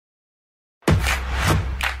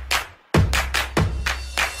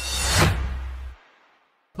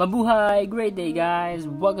Mabuhay! Great day, guys!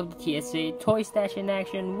 Welcome to TSA Toy Stash in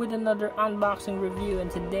Action with another unboxing review, and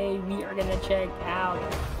today we are gonna check out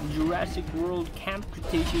Jurassic World Camp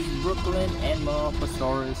Cretaceous Brooklynn and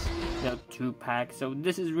Monolophosaurus 2-pack. So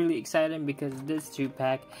this is really exciting because this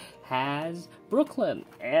 2-pack has Brooklynn,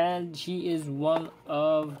 and she is one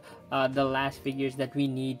of the last figures that we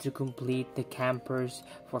need to complete the campers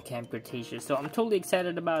for Camp Cretaceous. So I'm totally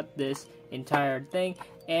excited about this entire thing.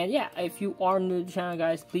 And yeah, if you are new to the channel,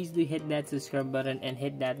 guys, please do hit that subscribe button and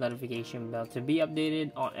hit that notification bell to be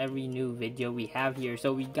updated on every new video we have here.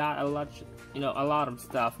 So we got a lot of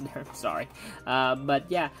stuff there. Sorry, but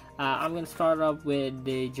yeah, I'm gonna start off with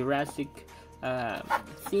the Jurassic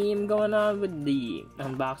theme going on with the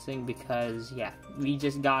unboxing because yeah, we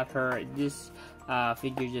just got her. This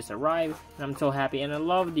figure just arrived and I'm so happy, and I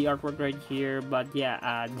love the artwork right here. But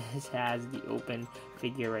yeah, this has the open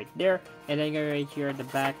figure right there, and then right here at the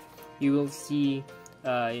back you will see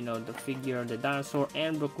the figure of the dinosaur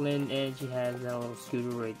and Brooklynn, and she has a little scooter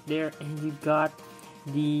right there, and you got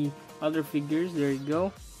the other figures. There you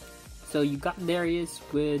go. So you got Darius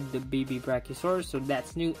with the baby Brachiosaurus, so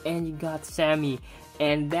that's new, and you got Sammy,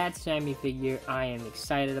 and that Sammy figure, I am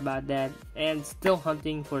excited about that, and still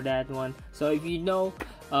hunting for that one. So if you know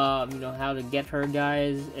how to get her,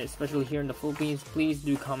 guys, especially here in the Philippines, please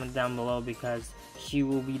do comment down below because she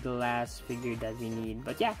will be the last figure that we need.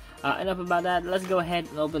 But yeah, enough about that. Let's go ahead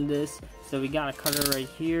and open this. So we got a cutter right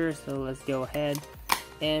here, so let's go ahead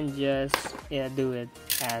and just do it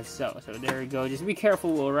as so. So there we go. Just be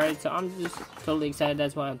careful, alright? So I'm just totally excited.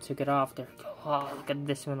 That's why I took it off. There we go. Oh, look at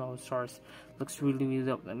this one. Oh, source looks really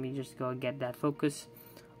dope. Let me just go get that focus.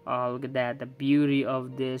 Oh, look at that. The beauty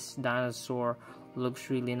of this dinosaur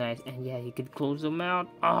looks really nice. And yeah, you could close them out.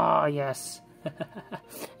 Oh yes.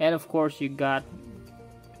 And of course you got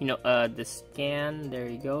the scan. There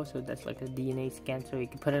you go. So that's like a DNA scan, so you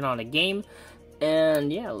can put it on a game.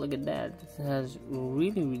 And yeah, look at that. It has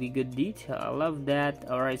really good detail. I love that.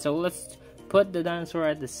 Alright, so let's put the dinosaur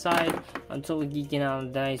at the side until we're geeking out on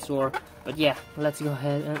the dinosaur. But yeah, let's go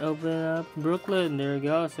ahead and open up Brooklynn. There we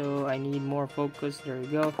go. So I need more focus. There we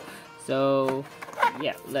go. So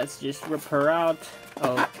yeah, let's just rip her out.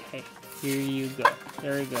 Okay, here you go.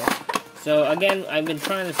 There we go. So again, I've been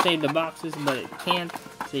trying to save the boxes, but it can't.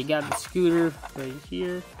 So you got the scooter right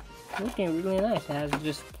here. Looking really nice. It has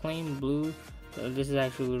just plain blue. So this is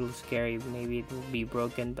actually a little scary. Maybe it will be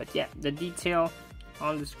broken. But yeah, the detail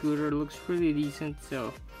on the scooter looks really decent.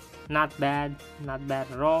 So not bad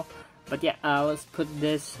at all. But yeah, let's put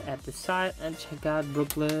this at the side and check out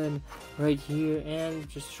Brooklynn right here, and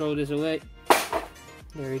just throw this away.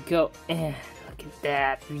 There we go. And look at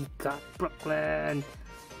that, we got Brooklynn.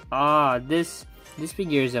 This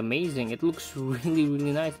figure is amazing. It looks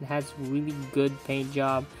really nice. It has really good paint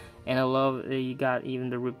job, and I love that you got even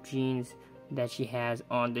the ripped jeans that she has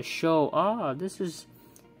on the show. This is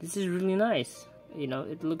really nice.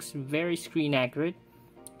 It looks very screen accurate.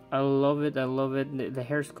 I love it. The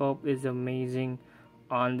hair sculpt is amazing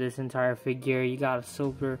on this entire figure. You got a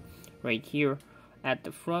silver right here at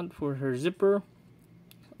the front for her zipper.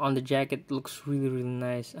 On the jacket, looks really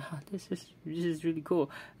nice. This is really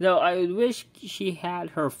cool. Though I wish she had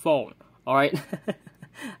her phone. All right.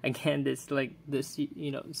 Again, this like this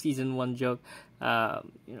season 1 joke.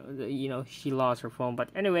 She lost her phone. But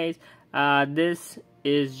anyways, this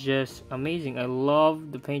is just amazing. I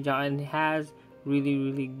love the paint job, and it has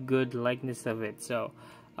really good likeness of it. So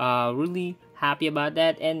really happy about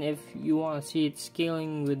that. And if you want to see it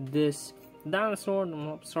scaling with this dinosaur, the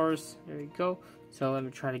Monolophosaurus, there you go. So let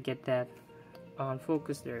me try to get that on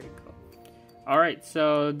focus. There you go. Alright,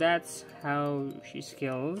 so that's how she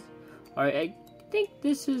scales. Alright, I think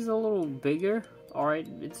this is a little bigger. Alright,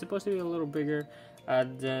 it's supposed to be a little bigger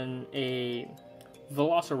than a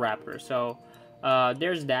Velociraptor. So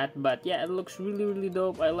there's that. But yeah, it looks really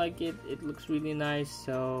dope. I like it. It looks really nice.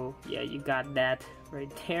 So yeah, you got that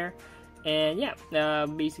right there. And yeah,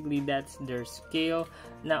 basically that's their scale.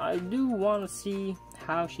 Now I do want to see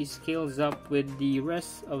how she scales up with the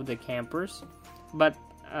rest of the campers, but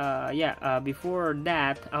before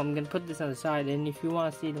that, I'm gonna put this on the side. And if you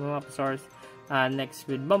want to see the Monolophosaurus next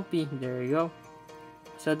with Bumpy, there you go.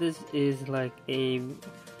 So this is like a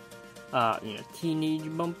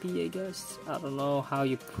teenage Bumpy, I guess. I don't know how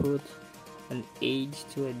you put an age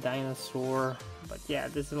to a dinosaur, but yeah,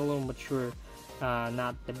 this is a little mature.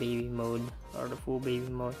 Not the baby mode or the full baby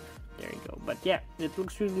mode. There you go. But yeah, it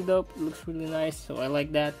looks really dope. It looks really nice. So I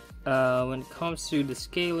like that. When it comes to the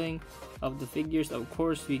scaling of the figures, of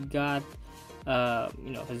course we got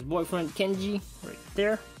his boyfriend Kenji right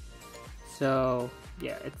there. So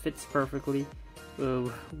yeah, it fits perfectly.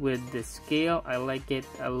 with the scale. I like it.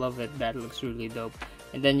 I love it. That looks really dope.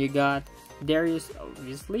 And then you got Darius,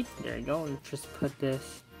 obviously. There you go. Let's just put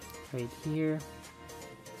this right here.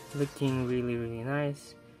 Looking really, really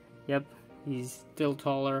nice. Yep, he's still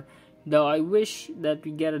taller. Though I wish that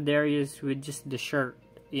we get a Darius with just the shirt,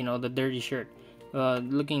 you know, the dirty shirt.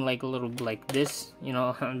 Looking like a little like this, you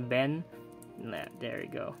know, on Ben. Nah, there you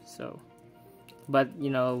go. So, but you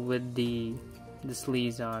know, with the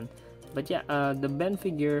sleeves on. But yeah, the Ben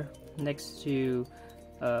figure next to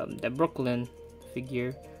the Brooklyn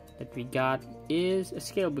figure that we got is a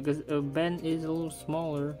scale, because Ben is a little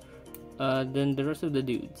smaller than the rest of the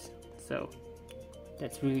dudes. So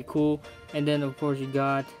that's really cool. And then of course you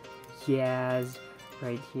got Yaz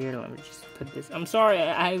right here. Let me just put this. I'm sorry,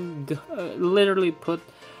 I literally put,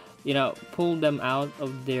 you know, pulled them out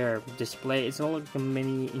of their display. It's all like a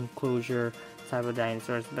mini enclosure type of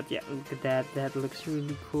dinosaurs. But yeah, look at that. That looks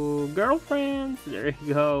really cool. Girlfriends, there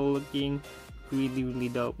you go, looking really, really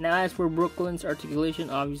dope. Now as for Brooklyn's articulation,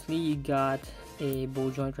 obviously you got a ball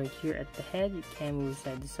joint right here at the head. You can move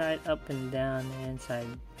side to side, up and down, and side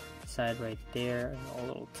to side right there, and all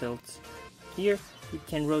little tilts here. You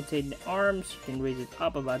can rotate the arms. You can raise it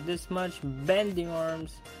up about this much, bend the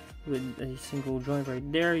arms with a single joint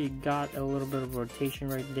right there. You got a little bit of rotation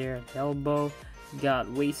right there at the elbow. You got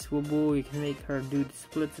waist swivel. You can make her do the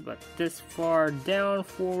splits about this far, down,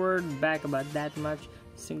 forward, back about that much.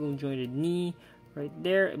 Single jointed knee right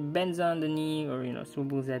there. It bends on the knee, or you know,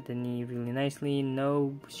 swivels at the knee really nicely.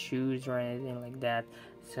 No shoes or anything like that.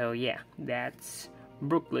 So yeah, that's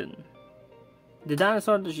Brooklyn. The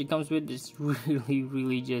dinosaur that she comes with is really,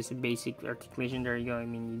 really just a basic articulation. There you go. I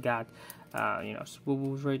mean, you got you know,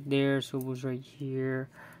 swivels right there, swivels right here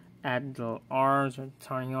at the arms or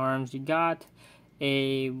tiny arms. You got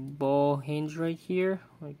a ball hinge right here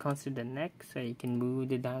when it comes to the neck, so you can move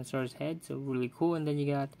the dinosaur's head. So really cool. And then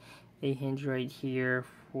you got a hinge right here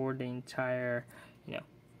for the entire, you know,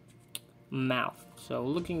 mouth. So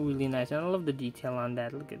looking really nice, and I love the detail on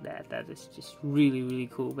that. Look at that. That is just really, really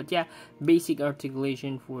cool. But yeah, basic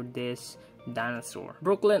articulation for this dinosaur.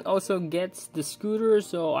 Brooklyn also gets the scooter,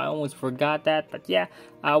 so I almost forgot that. But yeah,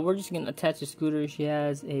 we're just gonna attach the scooter. She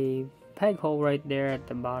has a peg hole right there at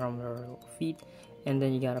the bottom of her feet, and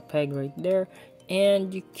then you got a peg right there,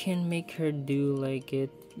 and you can make her do like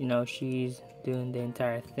it, you know, she's doing the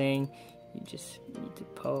entire thing. You just need to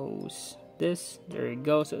pose this. There you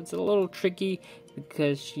go. So it's a little tricky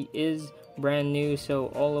because she is brand new, so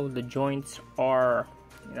all of the joints are,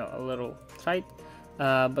 you know, a little tight,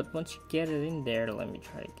 but once you get it in there, let me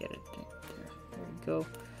try to get it in there. There we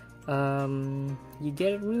go. You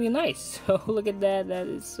get it really nice. So look at that. That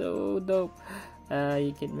is so dope.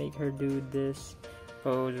 You can make her do this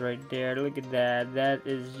pose right there. Look at that. That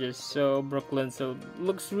is just so Brooklyn. So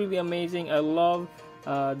looks really amazing. I love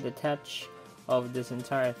the touch of this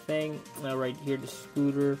entire thing. Right here, the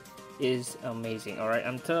scooter is amazing. Alright,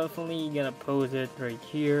 I'm definitely gonna pose it right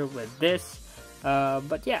here with this.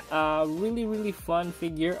 But yeah, really, really fun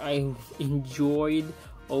figure. I enjoyed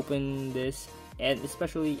opening this, and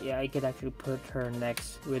especially, yeah, I could actually put her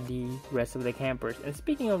next with the rest of the campers. And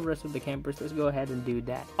speaking of rest of the campers, let's go ahead and do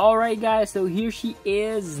that. Alright guys, so here she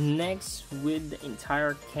is next with the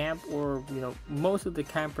entire camp, or you know, most of the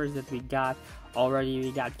campers that we got already.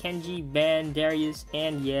 We got Kenji, Ben, Darius,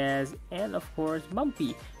 and Yaz, and of course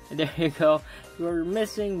Bumpy. And there you go. We're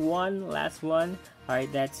missing one last one.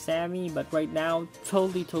 Alright, that's Sammy. But right now,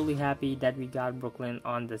 totally happy that we got Brooklyn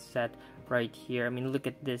on the set right here. I mean, look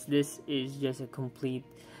at this. This is just a complete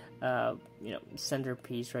you know,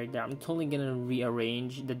 centerpiece right there. I'm totally gonna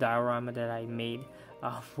rearrange the diorama that I made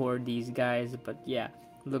for these guys. But yeah,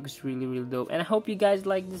 looks really dope. And I hope you guys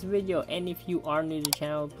like this video. And if you are new to the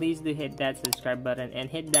channel, please do hit that subscribe button and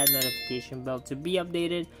hit that notification bell to be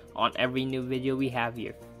updated on every new video we have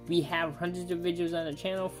here. We have hundreds of videos on the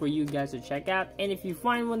channel for you guys to check out, and if you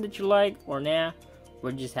find one that you like or nah,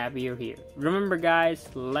 we're just happy you're here. Remember guys,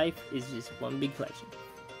 life is just one big collection.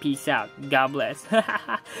 Peace out. God bless.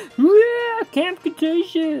 Yeah, Camp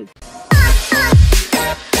Cretaceous.